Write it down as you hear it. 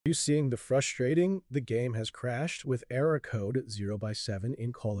You seeing the frustrating the game has crashed with error code 0x7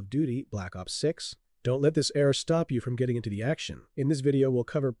 in Call of Duty Black Ops 6? Don't let this error stop you from getting into the action. In this video, we'll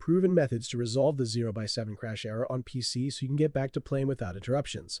cover proven methods to resolve the 0x7 crash error on PC so you can get back to playing without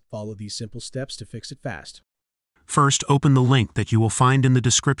interruptions. Follow these simple steps to fix it fast. First, open the link that you will find in the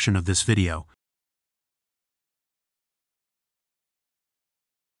description of this video.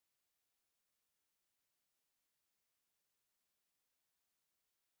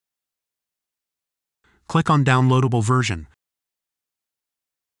 Click on Downloadable Version.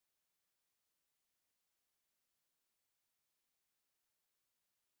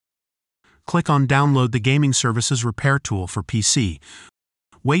 Click on Download the Gaming Services Repair Tool for PC.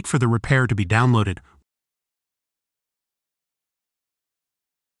 Wait for the repair to be downloaded.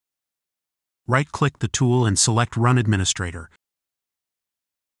 Right-click the tool and select Run Administrator.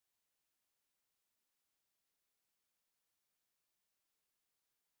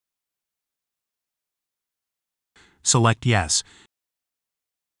 Select Yes.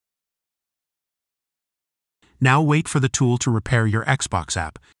 Now wait for the tool to repair your Xbox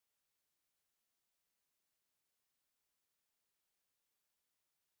app.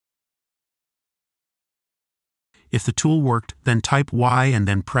 If the tool worked, then type Y and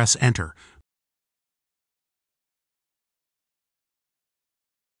then press Enter.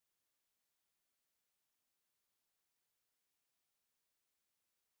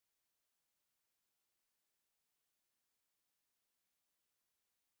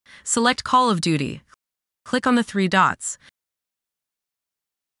 Select Call of Duty. Click on the three dots.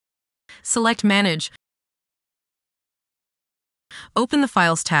 Select Manage. Open the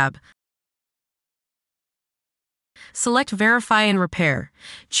Files tab. Select Verify and Repair.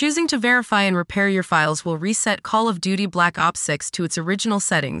 Choosing to verify and repair your files will reset Call of Duty Black Ops 6 to its original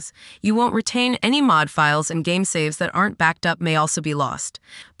settings. You won't retain any mod files, and game saves that aren't backed up may also be lost.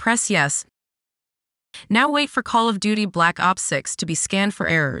 Press Yes. Now wait for Call of Duty Black Ops 6 to be scanned for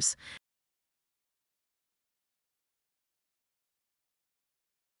errors.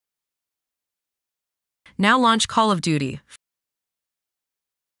 Now launch Call of Duty.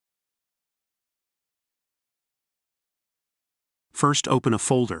 First, open a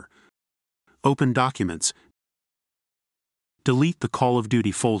folder. Open Documents. Delete the Call of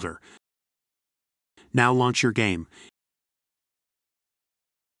Duty folder. Now launch your game.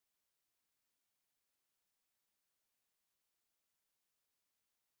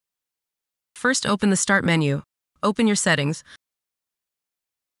 First, open the Start menu. Open your settings.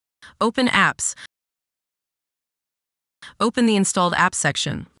 Open Apps. Open the Installed Apps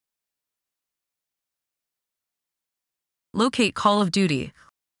section. Locate Call of Duty.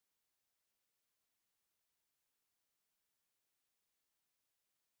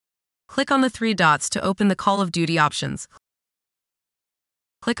 Click on the three dots to open the Call of Duty options.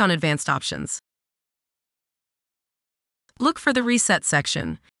 Click on Advanced Options. Look for the Reset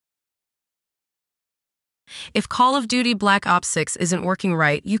section. If Call of Duty Black Ops 6 isn't working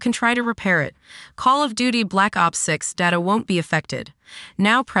right, you can try to repair it. Call of Duty Black Ops 6 data won't be affected.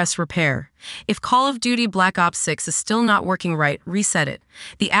 Now press Repair. If Call of Duty Black Ops 6 is still not working right, reset it.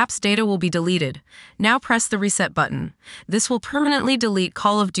 The app's data will be deleted. Now press the Reset button. This will permanently delete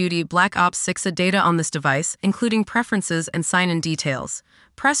Call of Duty Black Ops 6 data on this device, including preferences and sign-in details.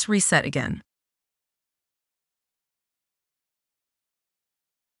 Press Reset again.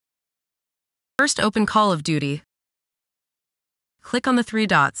 First, open Call of Duty. Click on the three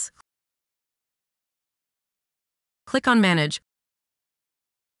dots. Click on Manage.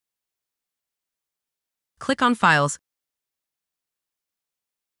 Click on Files.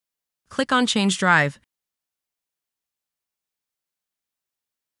 Click on Change Drive.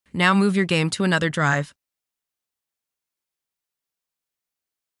 Now move your game to another drive.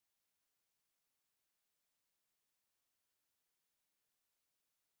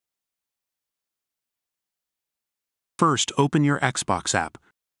 First, open your Xbox app.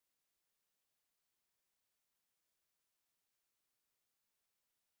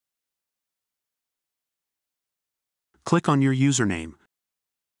 Click on your username.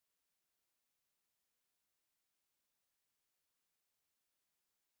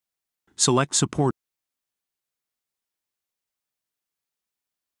 Select Support.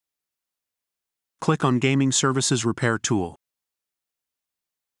 Click on Gaming Services Repair Tool.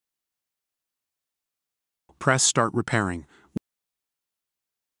 Press Start Repairing.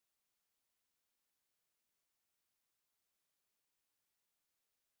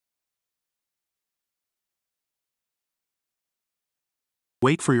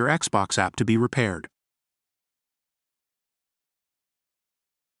 Wait for your Xbox app to be repaired.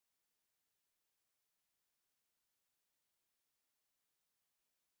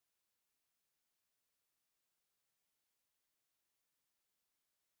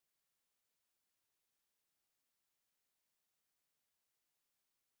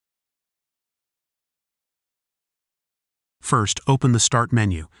 First, open the Start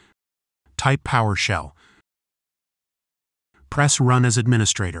menu. Type PowerShell. Press Run as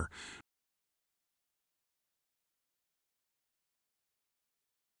administrator.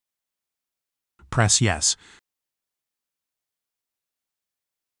 Press Yes.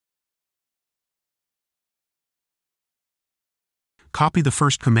 Copy the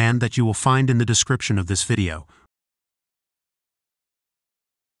first command that you will find in the description of this video.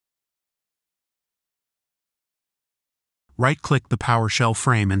 Right-click the PowerShell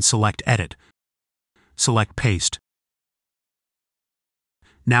frame and select Edit. Select Paste.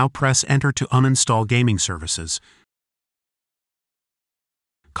 Now press Enter to uninstall Gaming Services.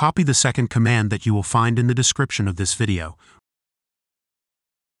 Copy the second command that you will find in the description of this video.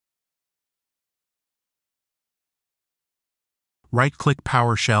 Right-click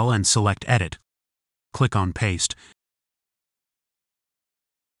PowerShell and select Edit. Click on Paste.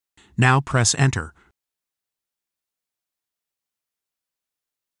 Now press Enter.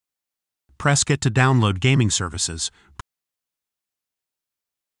 Press Get to download Gaming Services.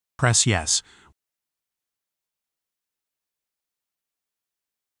 Press Yes.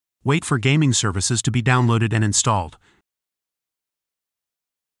 Wait for Gaming Services to be downloaded and installed.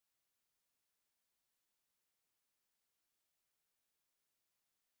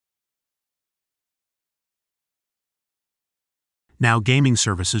 Now Gaming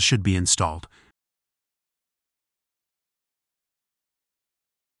Services should be installed.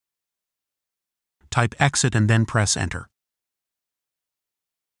 Type Exit and then press Enter.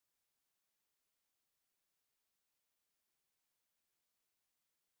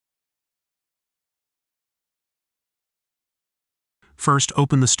 First,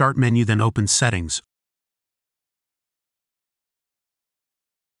 open the Start menu, then open Settings.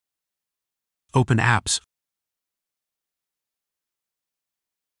 Open Apps.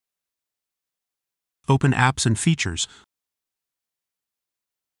 Open Apps and Features.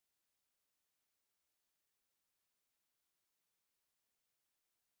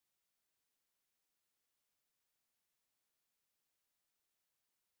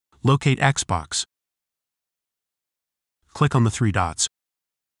 Locate Xbox. Click on the three dots.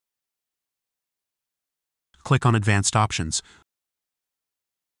 Click on Advanced Options.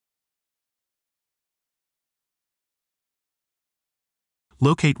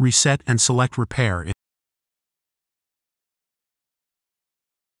 Locate Reset and select Repair.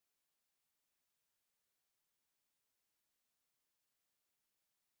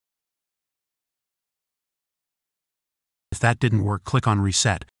 If that didn't work, click on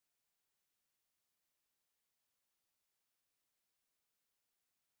Reset.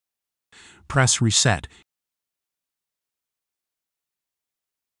 Press Reset.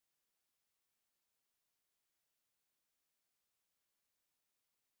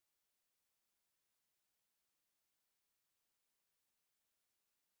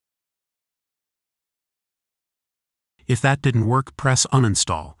 If that didn't work, press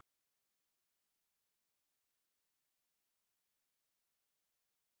Uninstall.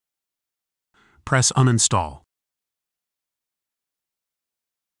 Press Uninstall.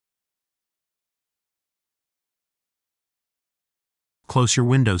 Close your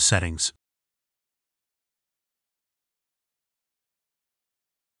Windows settings.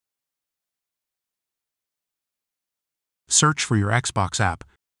 Search for your Xbox app.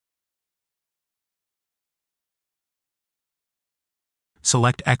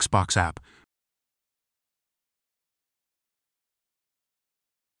 Select Xbox app.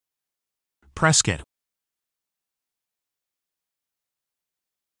 Press Get.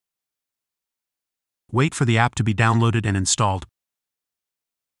 Wait for the app to be downloaded and installed.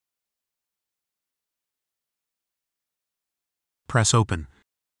 Press Open.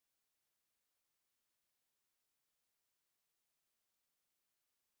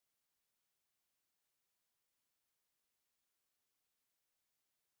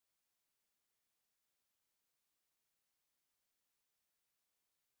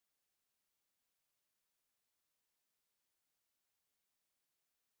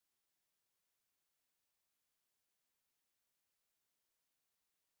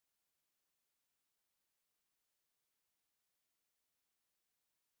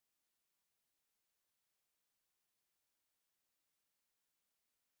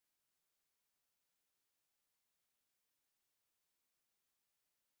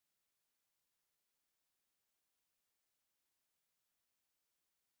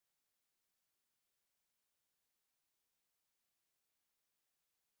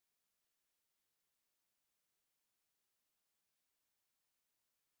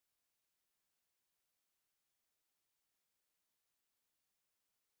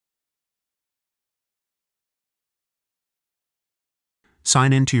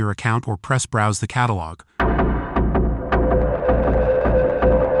 sign into your account or press Browse the catalog.